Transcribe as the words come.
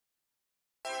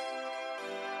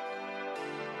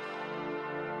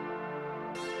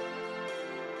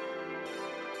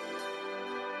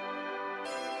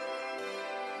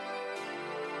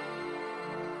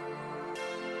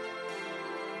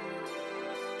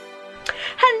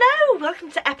Hello, welcome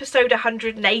to episode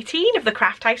 118 of the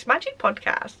Craft House Magic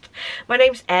podcast. My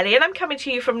name's Ellie and I'm coming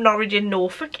to you from Norwich in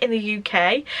Norfolk in the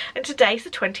UK, and today's the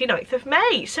 29th of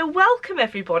May. So welcome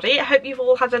everybody. I hope you've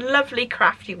all had a lovely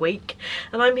crafty week,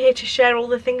 and I'm here to share all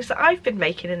the things that I've been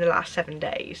making in the last 7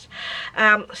 days.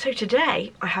 So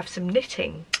today I have some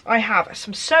knitting. I have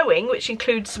some sewing, which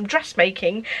includes some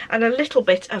dressmaking and a little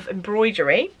bit of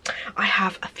embroidery. I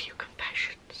have a few confessions.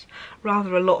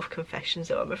 Rather a lot of confessions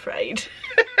though, I'm afraid.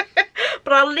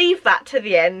 But I'll leave that to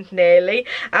the end nearly.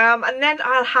 And then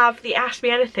I'll have the Ask Me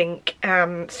Anything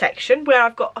section, where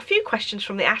I've got a few questions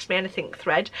from the Ask Me Anything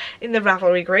thread in the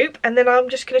Ravelry group. And then I'm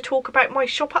just going to talk about my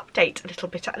shop update a little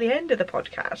bit at the end of the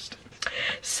podcast.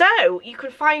 So you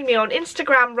can find me on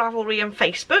Instagram, Ravelry and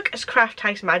Facebook as Craft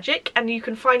House Magic, and you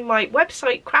can find my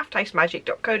website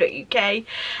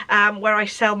crafthousemagik.co.uk, where I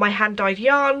sell my hand-dyed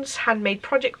yarns, handmade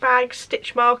project bags,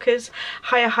 stitch markers,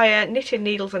 hire knitting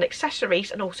needles and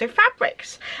accessories, and also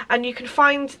fabrics. And you can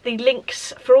find the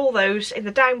links for all those in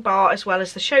the down bar as well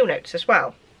as the show notes as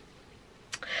well.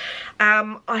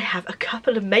 I have a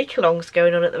couple of Makalongs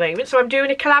going on at the moment, so I'm doing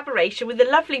a collaboration with the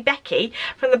lovely Becky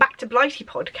from the Back to Blighty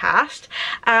podcast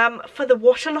for the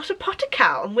What a Lot of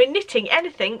Pottercal, and we're knitting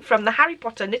anything from the Harry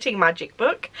Potter Knitting Magic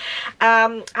book,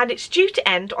 and it's due to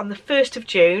end on the 1st of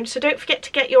June, so don't forget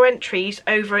to get your entries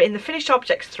over in the Finished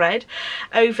Objects thread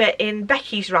over in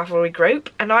Becky's Ravelry group,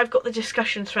 and I've got the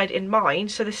discussion thread in mine,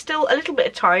 so there's still a little bit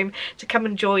of time to come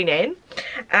and join in.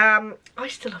 I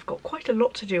still have got quite a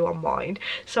lot to do on mine,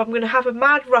 so I'm going to have a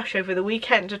mad rush over the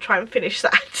weekend to try and finish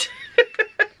that.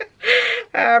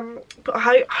 But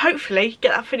I hopefully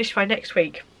get that finished by next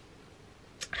week.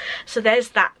 So there's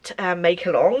that make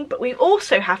along, but we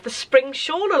also have the spring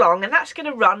shawl along, and that's going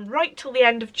to run right till the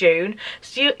end of June,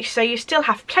 so you still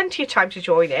have plenty of time to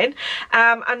join in.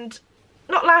 And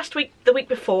not last week, the week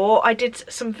before, I did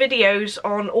some videos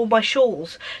on all my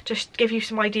shawls, just to give you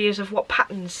some ideas of what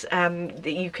patterns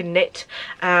that you can knit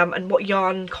and what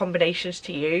yarn combinations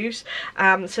to use.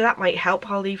 So that might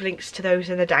help. I'll leave links to those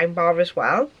in the down bar as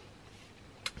well.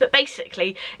 But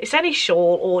basically, it's any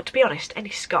shawl, or to be honest, any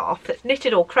scarf that's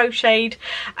knitted or crocheted.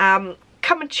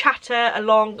 Come and chatter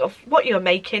along of what you're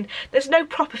making. There's no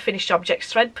proper finished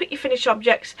objects thread. Put your finished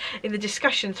objects in the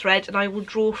discussion thread, and I will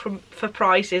draw for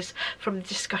prizes from the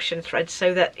discussion thread,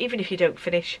 so that even if you don't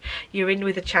finish, you're in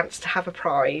with a chance to have a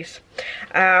prize.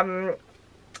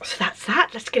 So that's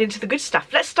that. Let's get into the good stuff.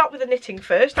 Let's start with the knitting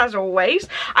first, as always.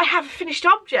 I have a finished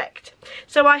object.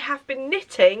 So I have been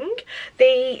knitting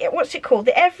the, what's it called?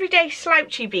 The Everyday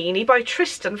Slouchie Beanie by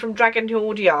Trysten from Dragon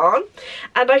Hoard Yarn.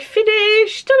 And I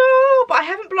finished, ta-da, but I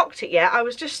haven't blocked it yet. I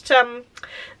was just,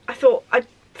 I thought I'd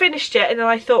finished it, and then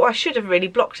I thought I should have really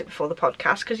blocked it before the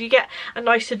podcast, because you get a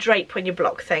nicer drape when you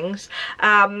block things.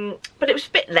 But it was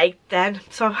a bit late then,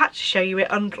 so I had to show you it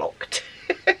unblocked.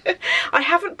 I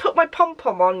haven't put my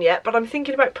pom-pom on yet, but I'm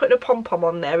thinking about putting a pom-pom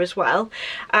on there as well.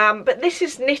 But this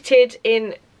is knitted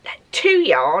in 2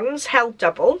 yarns held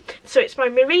double, so it's my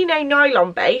Merino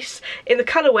nylon base in the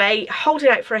colourway Holding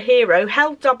Out for a Hero,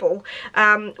 held double,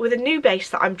 with a new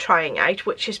base that I'm trying out,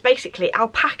 which is basically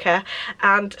alpaca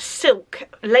and silk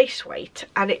lace weight,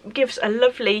 and it gives a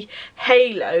lovely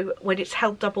halo when it's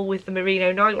held double with the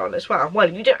Merino nylon as well.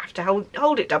 Well, you don't have to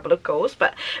hold it double, of course,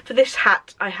 but for this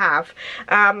hat I have.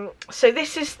 So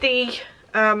this is the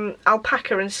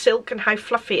alpaca and silk, and how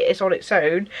fluffy it is on its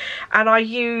own, and I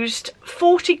used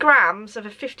 40 grams of a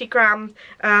 50-gram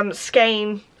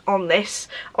skein on this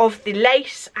of the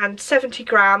lace and 70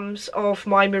 grams of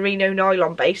my Merino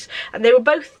nylon base, and they were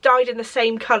both dyed in the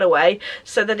same colourway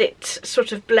so that it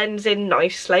sort of blends in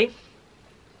nicely.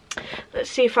 Let's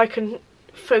see if I can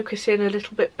focus in a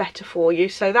little bit better for you.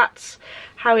 So that's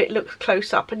how it looks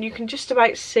close up, and you can just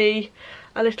about see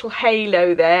a little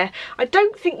halo there. I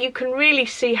don't think you can really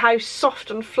see how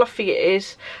soft and fluffy it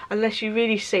is unless you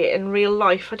really see it in real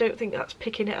life. I don't think that's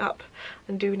picking it up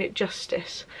and doing it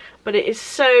justice, but it is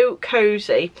so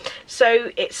cosy.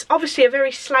 So it's obviously a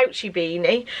very slouchy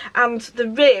beanie, and the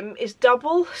rim is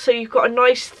double, so you've got a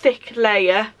nice thick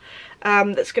layer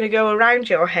that's going to go around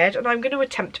your head, and I'm going to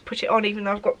attempt to put it on even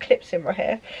though I've got clips in my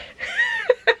hair.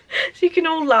 So you can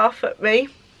all laugh at me.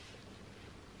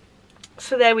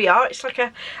 So there we are. It's like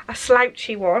a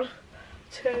slouchy one.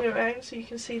 Turn around so you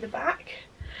can see the back.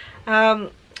 I'm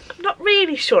not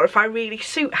really sure if I really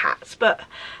suit hats, but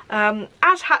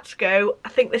as hats go, I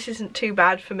think this isn't too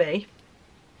bad for me.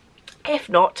 If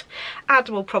not,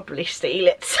 Adam will probably steal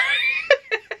it.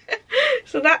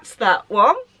 So that's that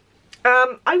one.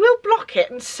 I will block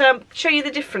it and show you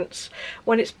the difference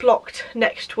when it's blocked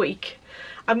next week.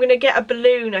 I'm going to get a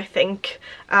balloon, I think,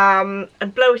 and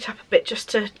blow it up a bit just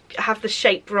to have the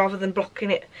shape rather than blocking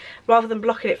it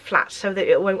flat, so that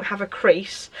it won't have a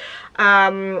crease.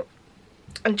 And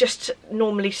just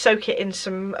normally soak it in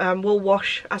some wool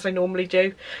wash, as I normally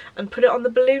do, and put it on the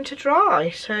balloon to dry.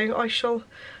 So I shall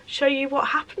show you what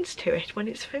happens to it when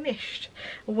it's finished,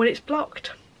 or when it's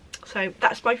blocked. So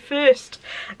that's my first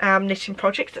knitting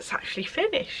project that's actually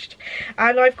finished,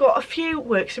 and I've got a few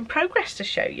works in progress to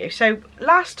show you. So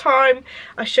last time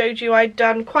I showed you I'd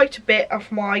done quite a bit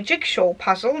of my Jigshawl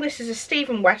puzzle. This is a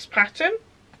Stephen West pattern,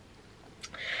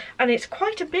 and it's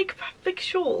quite a big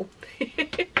shawl.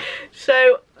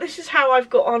 So this is how I've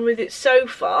got on with it so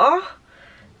far.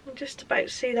 I'm just about to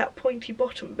see that pointy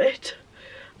bottom bit.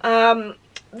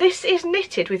 This is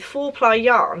knitted with 4-ply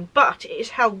yarn, but it is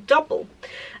held double,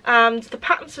 and the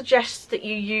pattern suggests that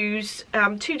you use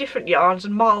 2 different yarns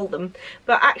and marl them,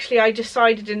 but actually I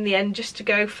decided in the end just to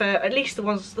go for at least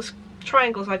the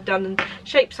triangles I've done and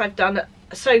shapes I've done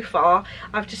so far.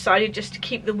 I've decided just to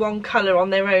keep the one colour on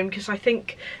their own, because I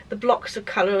think the blocks of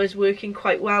colour is working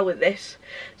quite well with this.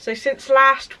 So since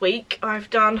last week I've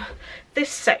done this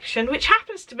section, which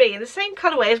happens to be in the same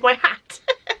colourway as my hat.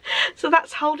 So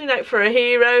that's holding out for a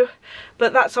hero,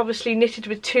 but that's obviously knitted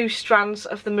with 2 strands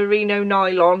of the Merino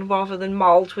nylon rather than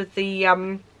marled with the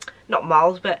not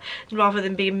marled, but rather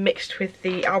than being mixed with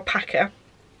the alpaca.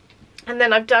 And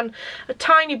then I've done a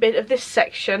tiny bit of this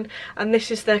section, and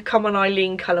this is the common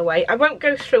Eileen colourway. I won't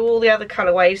go through all the other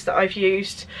colourways that I've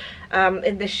used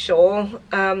in this shawl.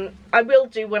 I will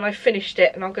do when I've finished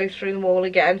it, and I'll go through them all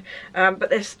again. But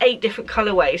there's 8 different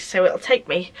colourways, so it'll take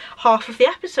me half of the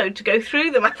episode to go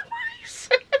through them otherwise.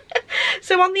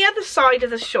 So on the other side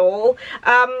of the shawl,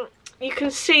 you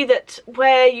can see that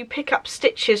where you pick up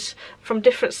stitches from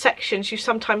different sections, you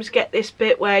sometimes get this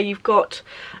bit where you've got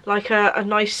like a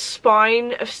nice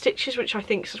spine of stitches, which I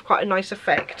think is quite a nice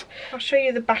effect. I'll show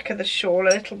you the back of the shawl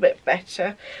a little bit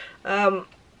better.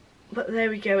 But there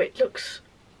we go, it looks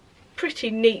pretty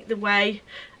neat the way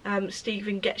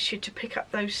Stephen gets you to pick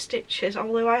up those stitches,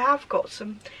 although I have got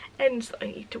some ends that I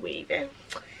need to weave in.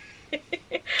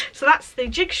 So that's the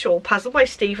Jigshawl puzzle by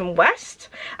Stephen West,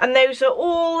 and those are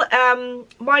all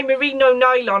my Merino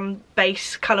nylon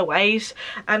base colourways,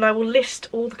 and I will list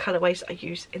all the colourways I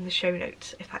use in the show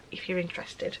notes if you're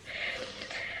interested.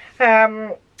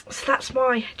 So that's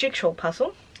my Jigshawl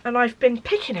puzzle, and I've been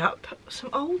picking up some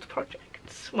old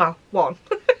projects. Well, one.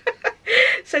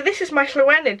 So this is my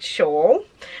Llawenydd shawl,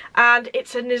 and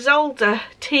it's an Ysolda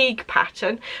Teague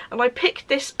pattern, and I picked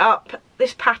this up,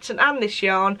 this pattern and this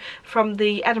yarn, from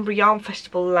the Edinburgh Yarn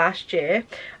Festival last year.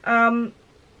 Here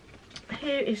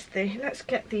is let's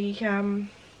get the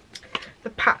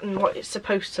pattern, what it's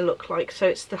supposed to look like. So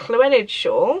it's the Llawenydd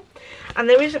shawl, and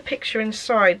there is a picture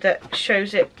inside that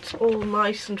shows it all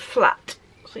nice and flat,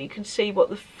 so you can see what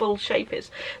the full shape is.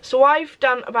 So I've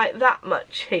done about that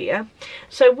much here.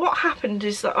 So what happened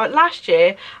is that last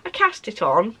year I cast it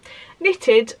on,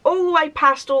 knitted all the way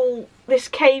past all this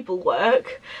cable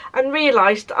work, and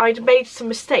realised I'd made some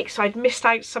mistakes. So I'd missed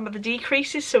out some of the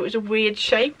decreases, so it was a weird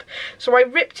shape. So I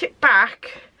ripped it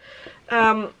back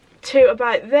to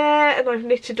about there, and I've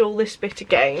knitted all this bit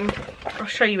again. I'll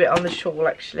show you it on the shawl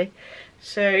actually.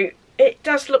 So it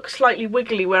does look slightly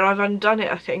wiggly where I've undone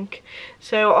it, I think.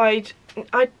 So I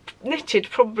knitted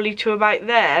probably to about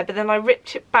there, but then I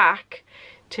ripped it back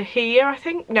to here, I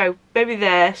think. No, maybe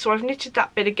there. So I've knitted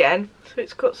that bit again. So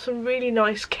it's got some really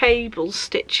nice cable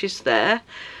stitches there.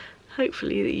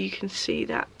 Hopefully that you can see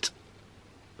that.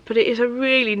 But it is a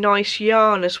really nice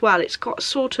yarn as well. It's got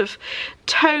sort of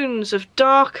tones of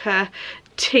darker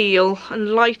teal and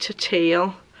lighter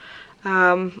teal,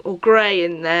 or grey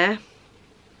in there.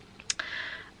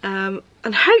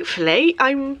 And hopefully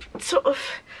I'm sort of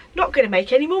not going to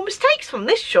make any more mistakes from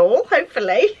this shawl,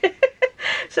 hopefully.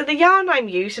 So the yarn I'm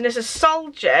using is a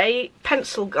Solje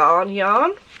pencil yarn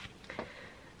yarn,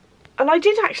 and I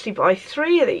did actually buy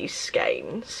 3 of these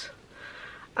skeins,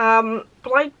 but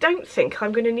I don't think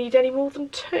I'm going to need any more than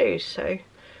 2, so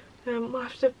we'll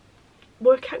have to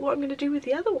work out what I'm going to do with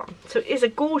the other one. So it is a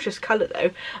gorgeous colour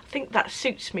though. I think that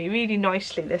suits me really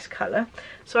nicely, this colour.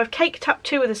 So I've caked up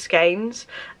 2 of the skeins,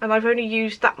 and I've only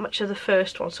used that much of the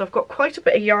first one, so I've got quite a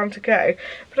bit of yarn to go,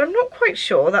 but I'm not quite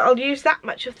sure that I'll use that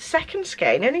much of the second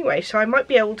skein anyway, so I might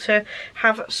be able to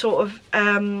have sort of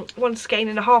 1 skein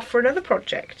and a half for another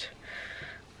project.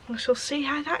 I shall see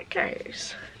how that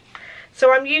goes.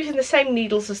 So I'm using the same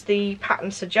needles as the pattern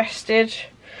suggested.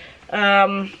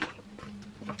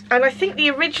 And I think the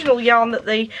original yarn that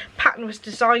the pattern was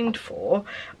designed for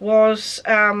was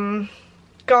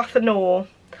Garthanor,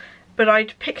 but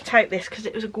I'd picked out this because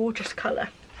it was a gorgeous colour.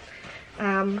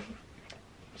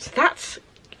 So that's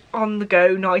on the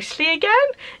go nicely again,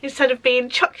 instead of being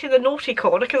chucked in the naughty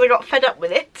corner because I got fed up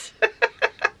with it.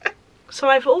 So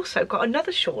I've also got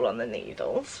another shawl on the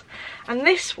needles, and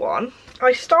this one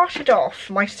I started off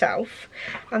myself,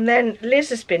 and then Liz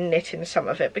has been knitting some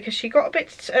of it because she got a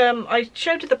bit, I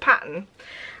showed her the pattern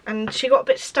and she got a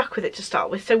bit stuck with it to start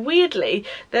with. So weirdly,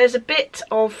 there's a bit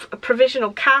of a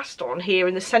provisional cast on here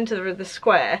in the centre of the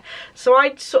square. So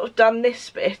I'd sort of done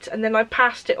this bit and then I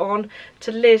passed it on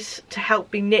to Liz to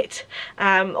help me knit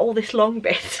all this long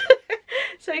bit.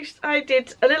 So I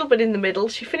did a little bit in the middle,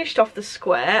 she finished off the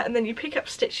square, and then you pick up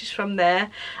stitches from there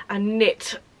and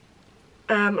knit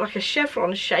like a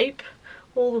chevron shape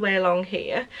all the way along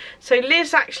here. So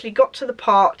Liz actually got to the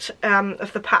part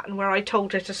of the pattern where I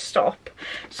told her to stop.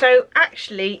 So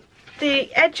actually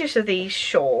the edges of these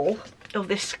shawl, of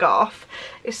this scarf,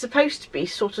 is supposed to be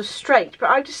sort of straight, but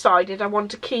I decided I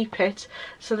want to keep it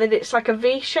so that it's like a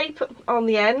V shape on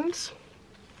the ends.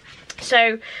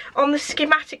 So on the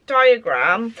schematic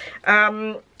diagram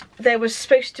there was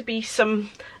supposed to be some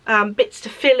bits to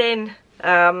fill in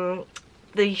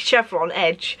the chevron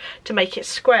edge to make it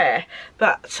square,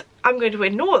 but I'm going to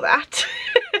ignore that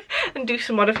and do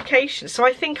some modifications. So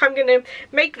I think I'm going to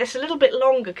make this a little bit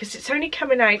longer because it's only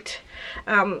coming out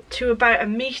to about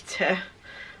 1 metre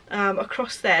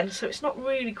across there, so it's not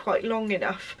really quite long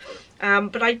enough.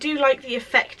 But I do like the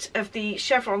effect of the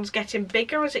chevrons getting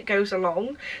bigger as it goes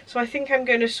along, so I think I'm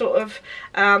going to sort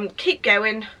of keep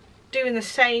going, doing the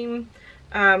same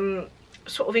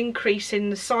sort of increase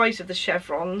in the size of the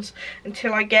chevrons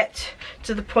until I get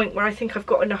to the point where I think I've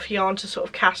got enough yarn to sort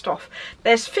of cast off.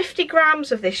 There's 50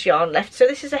 grams of this yarn left, so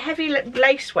this is a heavy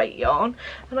lace weight yarn,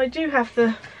 and I do have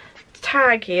the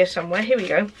tag here somewhere. Here we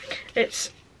go.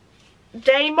 It's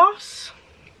Deimos.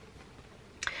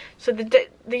 So the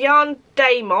yarn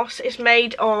Deimos is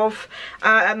made of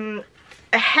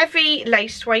a heavy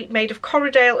lace weight made of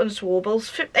Corriedale and Swarbles,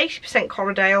 80%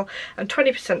 Corriedale and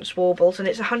 20% Swarbles, and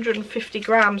it's 150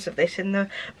 grams of this in the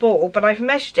ball, but I've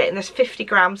measured it and there's 50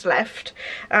 grams left,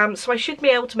 so I should be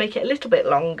able to make it a little bit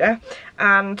longer,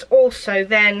 and also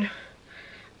then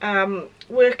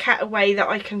work out a way that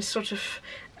I can sort of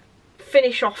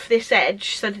finish off this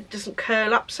edge so that it doesn't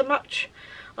curl up so much.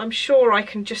 I'm sure I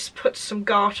can just put some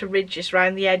garter ridges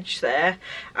around the edge there.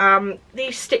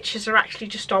 These stitches are actually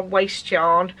just on waste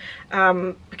yarn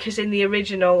because in the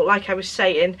original, like I was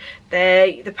saying,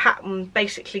 the pattern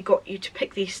basically got you to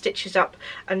pick these stitches up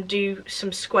and do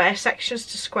some square sections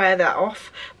to square that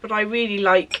off, but I really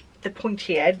like the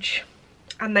pointy edge.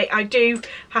 And I do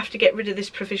have to get rid of this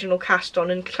provisional cast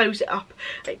on and close it up.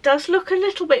 It does look a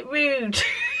little bit rude.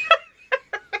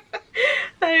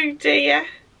 Oh dear.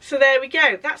 So there we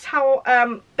go. That's how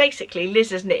basically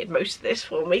Liz has knitted most of this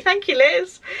for me. Thank you,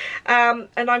 Liz. And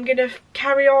I'm going to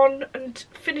carry on and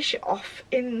finish it off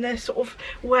in the sort of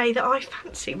way that I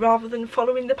fancy, rather than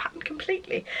following the pattern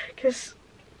completely, because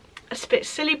it's a bit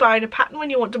silly buying a pattern when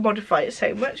you want to modify it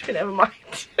so much, but never mind.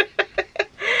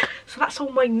 So that's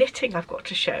all my knitting I've got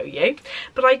to show you,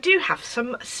 but I do have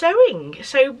some sewing.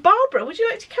 So Barbara, would you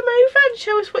like to come over and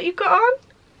show us what you've got on?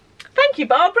 Thank you,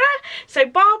 Barbara. So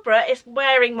Barbara is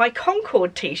wearing my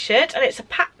Concord t-shirt, and it's a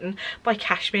pattern by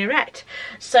Cashmerette.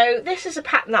 So this is a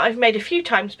pattern that I've made a few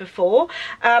times before.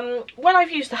 When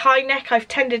I've used the high neck, I've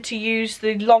tended to use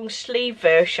the long sleeve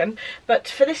version, but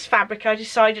for this fabric I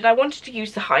decided I wanted to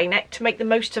use the high neck to make the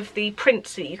most of the print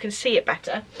so that you can see it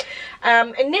better.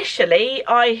 Initially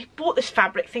I bought this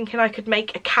fabric thinking I could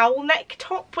make a cowl neck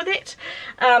top with it,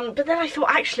 but then I thought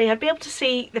actually I'd be able to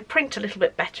see the print a little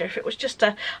bit better if it was just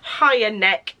a higher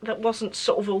neck that wasn't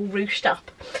sort of all ruched up.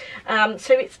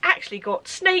 So it's actually got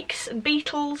snakes and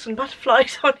beetles and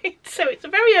butterflies on it, so it's a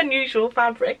very unusual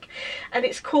fabric, and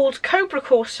it's called Cobra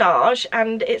Corsage,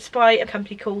 and it's by a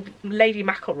company called Lady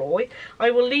Mcelroy. I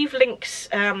will leave links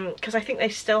because I think they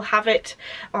still have it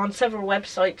on several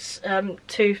websites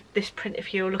to this print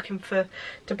if you're looking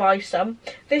to buy some.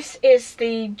 This is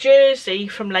the jersey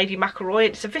from Lady Mcelroy.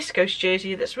 It's a viscose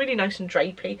jersey that's really nice and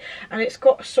drapey, and it's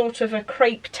got sort of a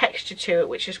crepe texture to it,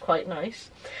 which is quite nice.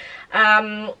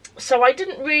 So I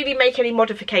didn't really make any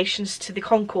modifications to the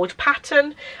Concord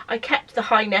pattern. I kept the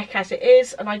high neck as it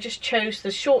is, and I just chose the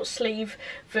short sleeve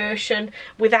version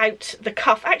without the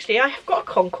cuff. Actually, I have got a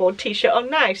Concord t-shirt on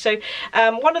now, so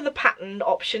one of the pattern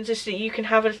options is that you can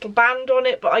have a little band on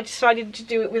it, but I decided to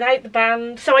do it without the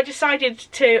band. So I decided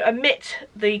to omit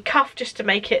the cuff just to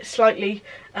make it slightly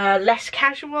less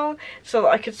casual, so that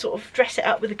I could sort of dress it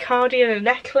up with a cardigan and a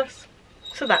necklace.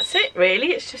 So that's it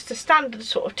really. It's just a standard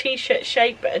sort of t-shirt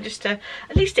shape, but just at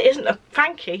least it isn't a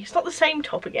Frankie. It's not the same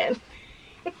top again.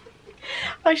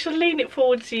 I shall lean it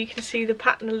forward so you can see the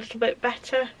pattern a little bit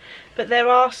better, but there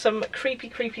are some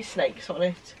creepy snakes on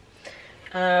it.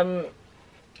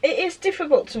 It is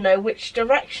difficult to know which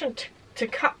direction to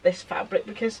cut this fabric,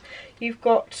 because you've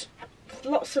got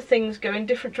lots of things going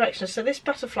different directions. So this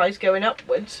butterfly is going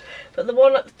upwards, but the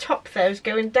one at the top there is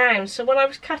going down. So when I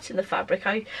was cutting the fabric,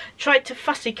 I tried to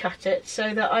fussy cut it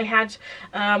so that I had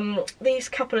these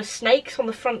couple of snakes on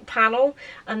the front panel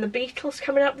and the beetles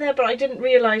coming up there, but I didn't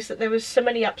realise that there was so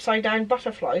many upside down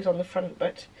butterflies on the front.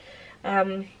 But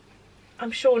I'm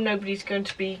sure nobody's going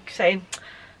to be saying,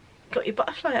 got your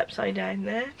butterfly upside down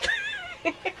there,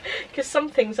 because some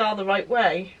things are the right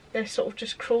way. They're sort of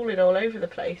just crawling all over the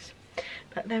place.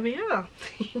 But there we are.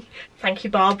 Thank you,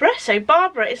 Barbara. So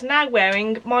Barbara is now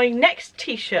wearing my next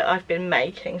t-shirt I've been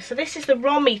making. So this is the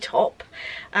Romy Top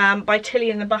by Tilly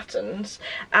and the Buttons,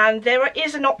 and there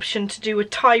is an option to do a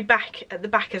tie back at the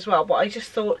back as well, but I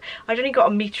just thought I'd only got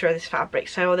a metre of this fabric,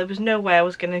 so there was no way I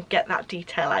was going to get that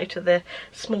detail out of the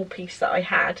small piece that I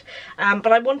had.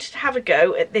 But I wanted to have a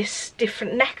go at this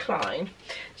different neckline.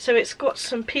 So it's got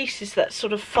some pieces that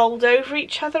sort of fold over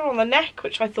each other on the neck,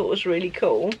 which I thought was really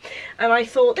cool. And I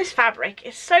thought, this fabric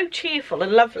is so cheerful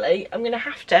and lovely, I'm going to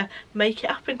have to make it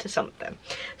up into something.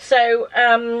 So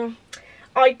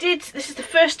this is the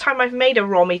first time I've made a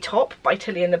Romy top by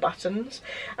Tilly and the Buttons,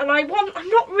 and I'm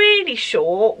not really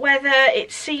sure whether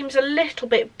it seems a little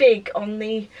bit big on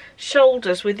the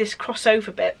shoulders with this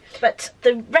crossover bit, but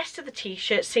the rest of the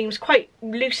t-shirt seems quite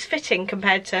loose fitting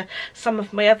compared to some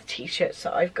of my other t-shirts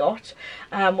that I've got,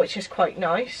 which is quite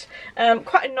nice.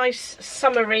 Quite a nice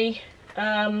summery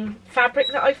fabric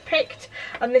that I've picked,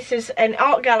 and this is an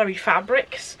Art Gallery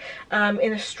Fabrics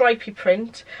in a stripy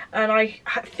print, and I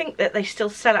think that they still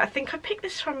sell it. I think I picked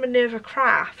this from Minerva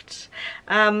Crafts,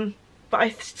 but I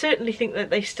certainly think that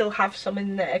they still have some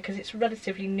in there because it's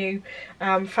relatively new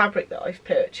fabric that I've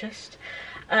purchased.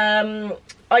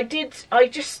 I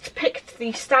just picked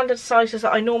the standard sizes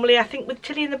that I think with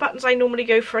Tilly and the Buttons I normally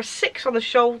go for a 6 on the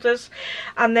shoulders,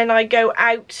 and then I go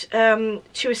out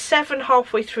to a 7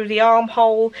 halfway through the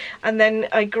armhole, and then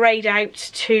I grade out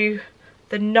to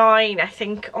the 9 I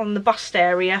think on the bust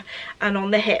area and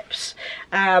on the hips,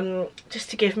 just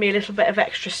to give me a little bit of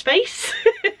extra space.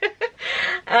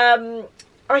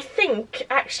 I think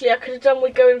actually I could have done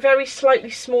with going very slightly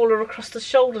smaller across the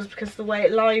shoulders because of the way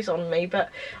it lies on me, but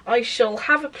I shall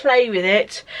have a play with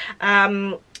it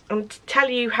and tell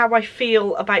you how I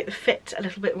feel about the fit a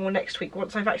little bit more next week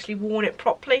once I've actually worn it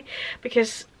properly,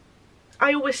 because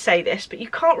I always say this, but you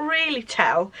can't really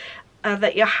tell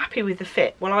that you're happy with the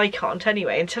fit, well I can't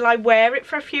anyway, until I wear it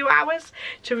for a few hours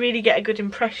to really get a good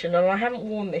impression, and I haven't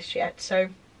worn this yet, so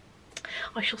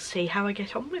I shall see how I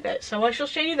get on with it. So I shall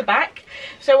show you the back.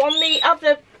 So on the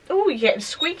other, oh, you're getting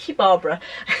squeaky, Barbara.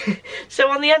 So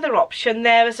on the other option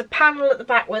there is a panel at the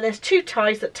back where there's 2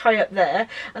 ties that tie up there,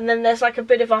 and then there's like a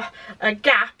bit of a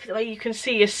gap where you can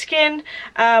see your skin,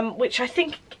 which I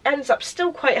think ends up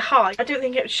still quite high. I don't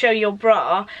think it would show your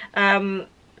bra,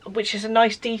 which is a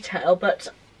nice detail, but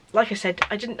like I said,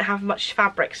 I didn't have much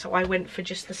fabric, so I went for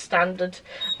just the standard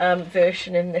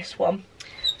version in this one.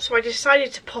 So I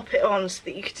decided to pop it on so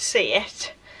that you could see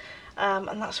it,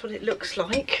 and that's what it looks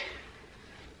like.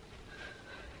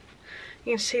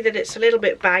 You can see that it's a little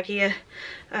bit baggier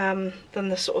than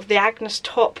the sort of the Agnes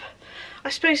top.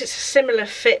 I suppose it's a similar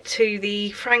fit to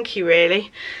the Frankie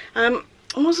really. I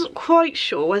wasn't quite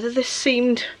sure whether this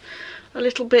seemed a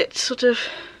little bit sort of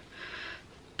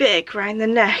big around the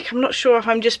neck. I'm not sure if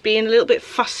I'm just being a little bit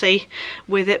fussy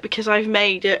with it because I've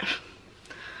made it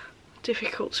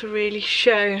difficult to really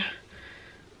show,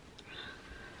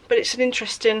 but it's an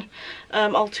interesting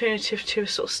alternative to a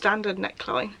sort of standard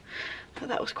neckline. But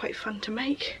that was quite fun to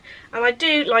make, and I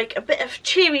do like a bit of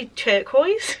cheery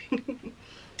turquoise.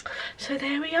 So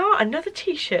there we are, another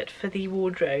t-shirt for the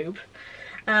wardrobe.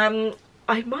 I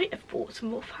might have bought some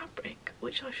more fabric,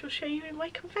 which I shall show you in my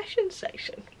confessions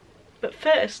section. But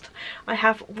first, I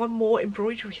have one more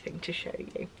embroidery thing to show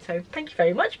you. So thank you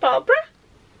very much, Barbara.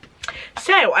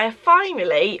 So I have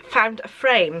finally found a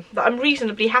frame that I'm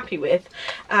reasonably happy with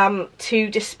to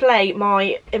display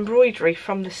my embroidery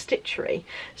from the Stitchery.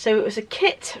 So it was a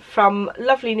kit from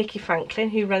lovely Nicki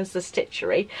who runs the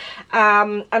Stitchery,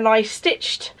 and I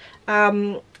stitched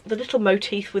the little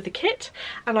motif with the kit,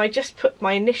 and I just put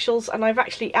my initials, and I've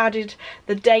actually added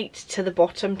the date to the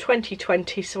bottom,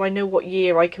 2020, so I know what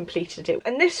year I completed it.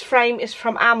 And this frame is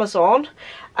from Amazon,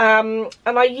 and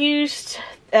I used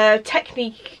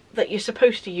Technique that you're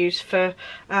supposed to use for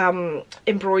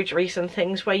embroideries and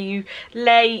things, where you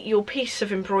lay your piece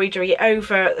of embroidery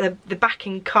over the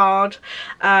backing card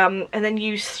and then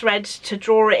use threads to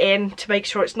draw it in to make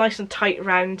sure it's nice and tight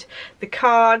around the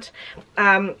card,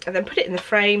 and then put it in the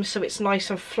frame so it's nice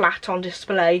and flat on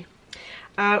display.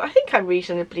 I think I'm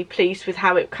reasonably pleased with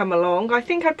how it come along. I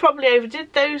think I probably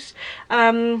overdid those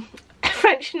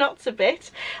French knots a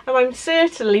bit, and I'm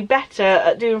certainly better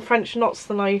at doing French knots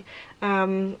than I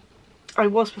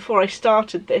was before I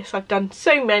started this. I've done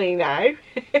so many now.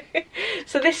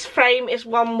 So this frame is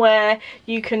one where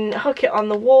you can hook it on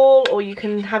the wall, or you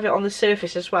can have it on the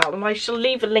surface as well, and I shall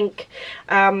leave a link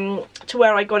to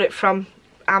where I got it from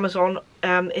Amazon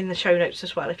in the show notes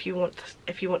as well, if you want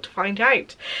to find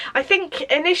out. I think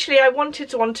initially I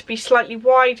wanted one to be slightly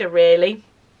wider, really.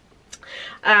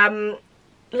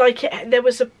 There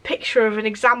was a picture of an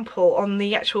example on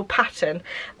the actual pattern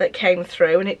that came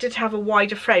through, and it did have a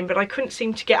wider frame, but I couldn't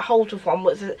seem to get hold of one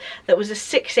that was a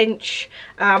 6-inch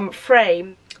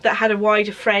frame that had a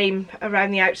wider frame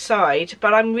around the outside.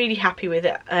 But I'm really happy with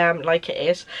it like it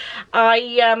is.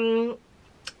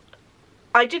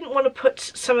 I didn't want to put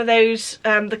some of those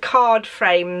the card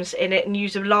frames in it and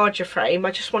use a larger frame.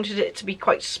 I just wanted it to be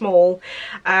quite small.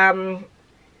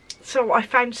 So I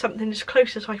found something as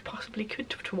close as I possibly could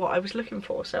to what I was looking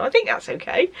for, so I think that's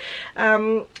okay.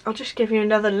 I'll just give you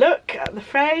another look at the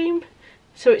frame.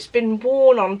 So it's been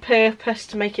worn on purpose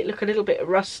to make it look a little bit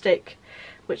rustic,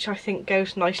 which I think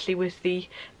goes nicely with the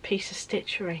piece of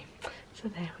stitchery. So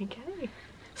there we go.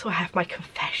 So I have my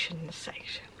confessions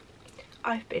section.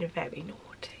 I've been very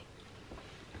naughty.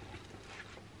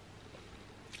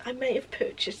 I may have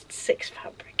purchased 6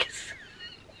 fabrics.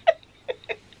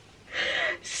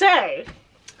 So,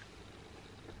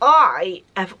 I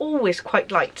have always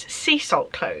quite liked sea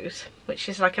salt clothes, which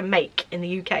is like a make in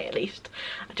the UK at least.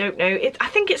 I don't know, I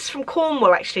think it's from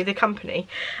Cornwall actually, the company.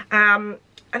 And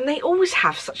they always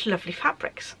have such lovely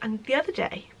fabrics. And the other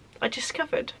day, I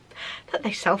discovered that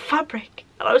they sell fabric.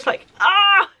 And I was like,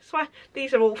 ah! So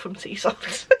these are all from sea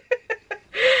salt.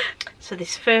 So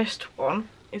this first one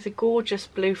is a gorgeous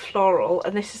blue floral,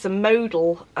 and this is a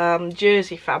modal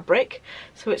jersey fabric,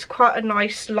 so it's quite a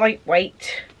nice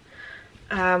lightweight,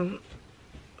 and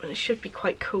it should be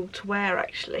quite cool to wear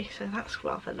actually, so that's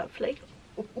rather lovely.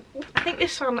 I think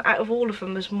this one out of all of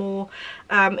them was more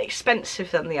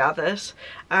expensive than the others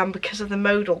because of the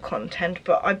modal content,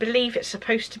 but I believe it's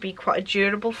supposed to be quite a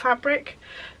durable fabric.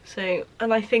 So,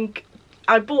 and I think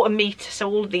I bought a metre, so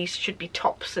all of these should be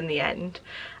tops in the end.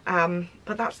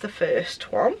 But that's the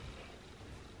first one.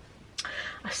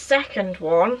 A second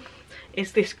one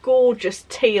is this gorgeous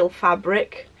teal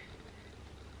fabric.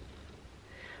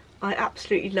 I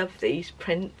absolutely love these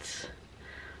prints.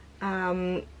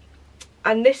 And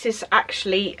this is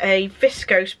actually a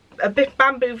viscose, a bit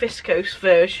bamboo viscose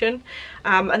version,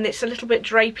 and it's a little bit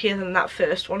drapier than that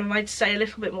first one, and I'd say a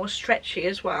little bit more stretchy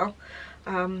as well.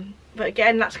 But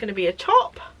again, that's going to be a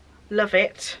top. Love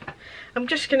it. I'm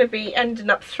just going to be ending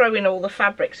up throwing all the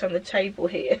fabrics on the table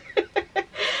here.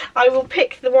 I will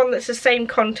pick the one that's the same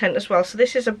content as well. So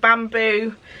this is a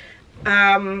bamboo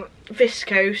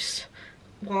viscose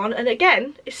one, and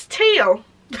again it's teal.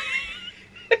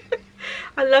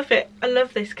 I love it. I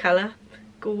love this colour.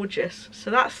 Gorgeous. So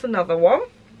that's another one.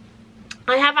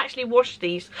 I have actually washed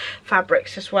these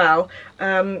fabrics as well,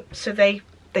 so they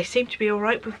seem to be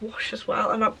alright with wash as well.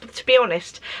 And to be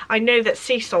honest, I know that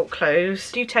sea salt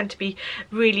clothes do tend to be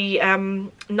really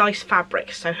nice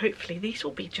fabrics, so hopefully these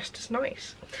will be just as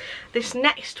nice. This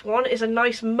next one is a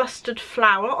nice mustard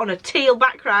flower on a teal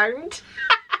background.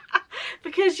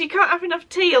 Because you can't have enough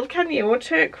teal, can you, or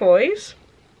turquoise.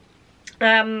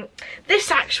 The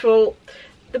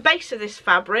base of this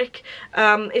fabric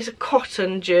is a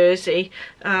cotton jersey,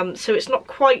 so it's not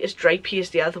quite as drapey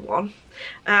as the other one.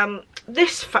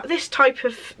 This type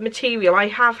of material I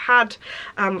have had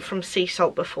from sea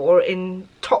salt before, in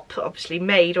top obviously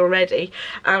made already,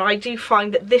 and I do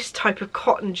find that this type of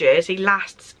cotton jersey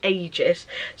lasts ages,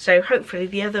 so hopefully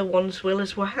the other ones will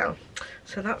as well.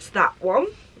 So that's that one.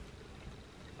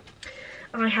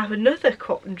 I have another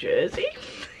cotton jersey.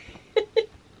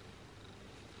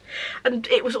 And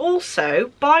it was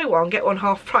also buy one get one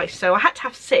half price, so I had to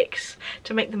have 6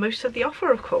 to make the most of the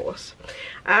offer, of course.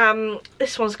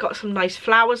 This one's got some nice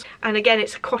flowers, and again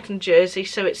it's a cotton jersey,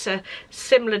 so it's a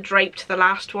similar drape to the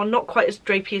last one, not quite as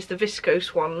drapey as the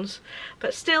viscose ones,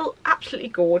 but still absolutely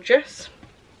gorgeous.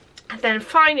 And then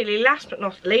finally, last but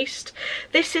not least,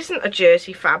 this isn't a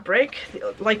jersey fabric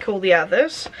like all the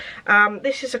others.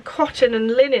 This is a cotton and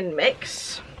linen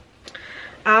mix,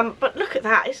 but look at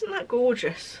that, isn't that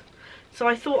gorgeous? So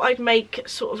I thought I'd make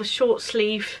sort of a short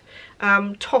sleeve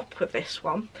top with this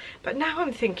one, but now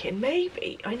I'm thinking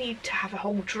maybe I need to have a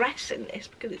whole dress in this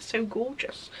because it's so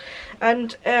gorgeous.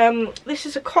 And this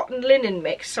is a cotton linen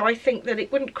mix, so I think that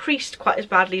it wouldn't crease quite as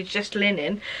badly as just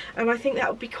linen, and I think that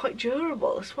would be quite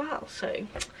durable as well. So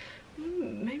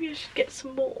maybe I should get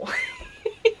some more.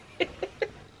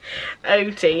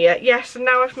 Oh dear, yes, and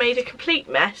now I've made a complete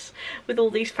mess with all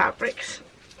these fabrics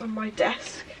on my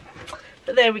desk.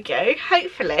 But there we go.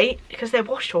 Hopefully, because they're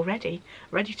washed already,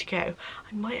 ready to go,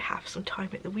 I might have some time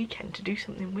at the weekend to do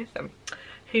something with them.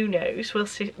 Who knows? We'll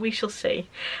see. We shall see.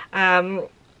 So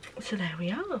there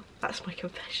we are. That's my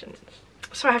confessions.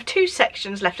 So I have 2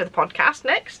 sections left of the podcast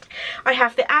next. I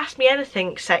have the Ask Me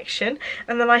Anything section,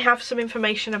 and then I have some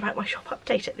information about my shop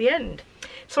update at the end.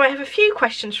 So I have a few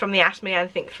questions from the Ask Me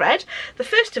Anything thread. The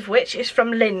first of which is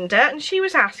from Linda, and she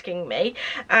was asking me,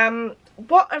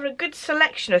 what are a good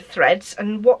selection of threads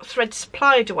and what thread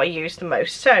supply do I use the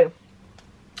most? So,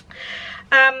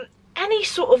 any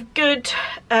sort of good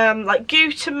like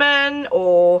Gutermann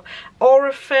or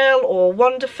Aurifil or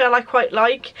Wonderfil I quite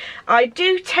like. I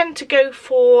do tend to go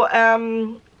for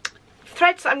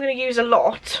threads that I'm going to use a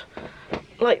lot,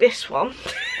 like this one.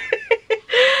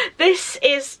 This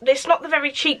not the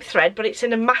very cheap thread, but it's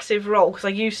in a massive roll because I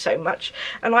use so much,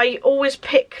 and I always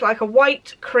pick like a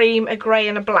white, cream, a grey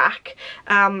and a black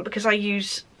because I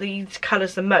use these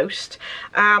colours the most,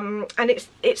 and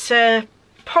it's a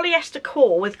polyester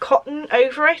core with cotton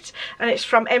over it, and it's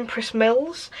from Empress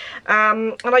Mills,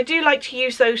 and I do like to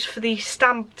use those for the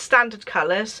standard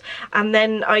colours, and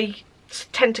then I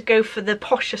tend to go for the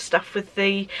posher stuff with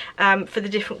the for the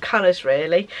different colours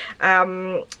really,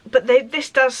 but this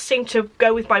does seem to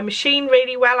go with my machine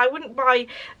really well. I wouldn't buy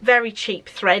very cheap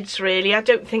threads really. I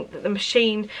don't think that the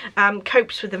machine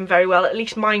copes with them very well, at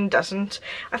least mine doesn't.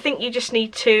 I think you just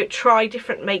need to try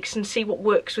different makes and see what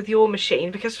works with your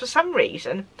machine, because for some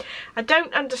reason I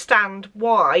don't understand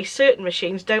why certain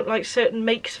machines don't like certain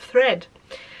makes of thread.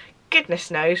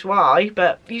 Goodness knows why,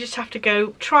 but you just have to go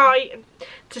try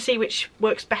to see which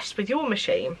works best with your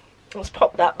machine. Let's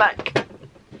pop that back.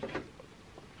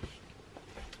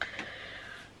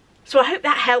 So I hope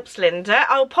that helps, Linda.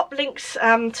 I'll pop links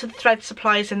to the thread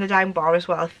supplies in the down bar as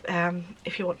well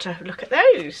if you want to look at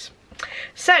those.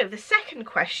 So the second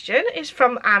question is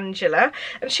from Angela,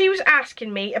 and she was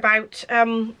asking me about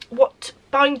what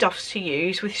bind offs to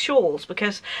use with shawls,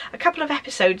 because a couple of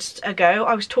episodes ago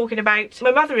I was talking about my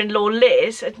mother-in-law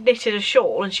Liz had knitted a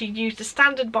shawl and she used a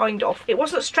standard bind off. It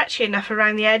wasn't stretchy enough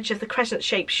around the edge of the crescent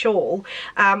shaped shawl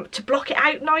to block it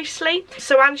out nicely,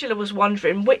 so Angela was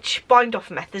wondering which bind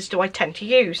off methods do I tend to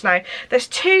use. Now there's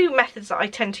 2 methods that I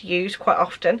tend to use quite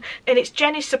often, and it's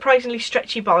Jenny's surprisingly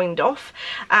stretchy bind off,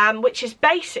 which is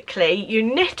basically you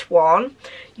knit one,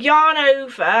 yarn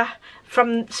over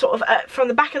from sort of from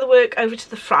the back of the work over to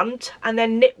the front, and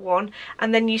then knit one,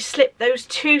 and then you slip those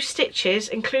 2 stitches,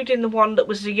 including the one that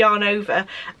was the yarn over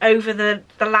the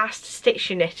last stitch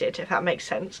you knitted, if that makes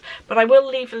sense. But I will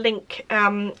leave a link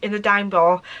in the down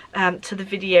bar to the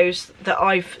videos that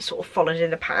I've sort of followed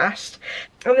in the past.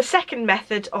 And the second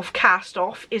method of cast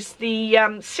off is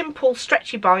the simple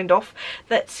stretchy bind off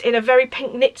that's in a Very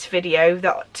Pink Knits video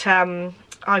that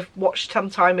I've watched some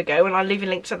time ago, and I'll leave a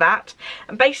link to that.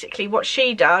 And basically what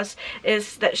she does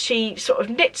is that she sort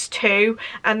of knits 2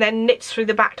 and then knits through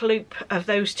the back loop of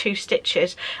those 2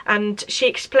 stitches, and she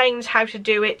explains how to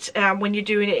do it when you're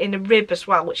doing it in a rib as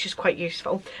well, which is quite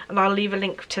useful, and I'll leave a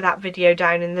link to that video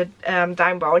down in the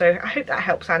down bar. So I hope that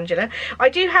helps, Angela. I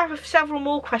do have several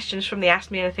more questions from the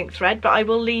Ask Me Anything thread, but I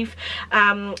will leave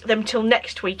them till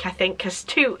next week, I think, because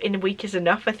 2 in a week is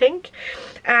enough, I think.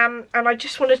 And I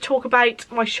just want to talk about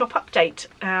my shop update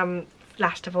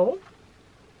last of all.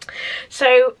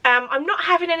 So I'm not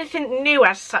having anything new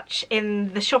as such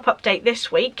in the shop update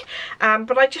this week,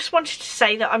 but I just wanted to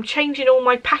say that I'm changing all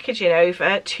my packaging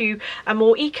over to a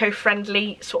more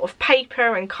eco-friendly sort of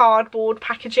paper and cardboard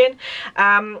packaging.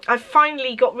 I've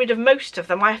finally got rid of most of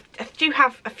them. I do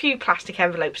have a few plastic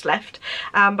envelopes left,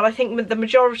 but I think the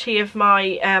majority of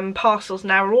my parcels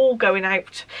now are all going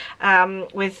out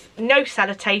with no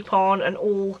sellotape on and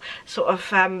all sort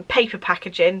of paper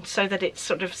packaging, so that it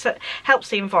sort of helps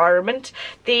the environment.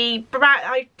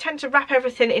 I tend to wrap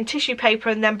everything in tissue paper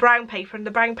and then brown paper, and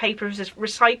the brown paper is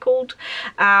recycled,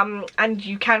 and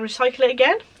you can recycle it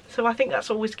again. so I think that's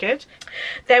always good.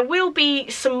 There will be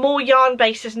some more yarn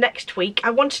bases next week. I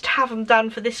wanted to have them done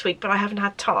for this week, but I haven't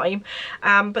had time.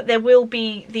 But there will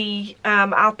be the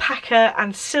alpaca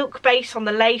and silk base on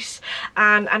the lace,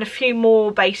 and a few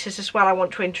more bases as well I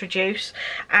want to introduce.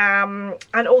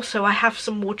 And also I have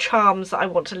some more charms that I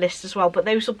want to list as well, but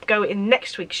those will go in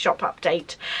next week's shop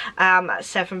update at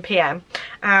 7 PM.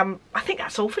 I think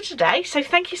that's all for today, so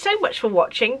thank you so much for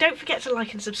watching. Don't forget to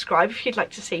like and subscribe if you'd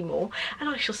like to see more, and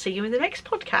I shall see you in the next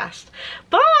podcast.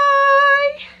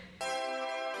 Bye!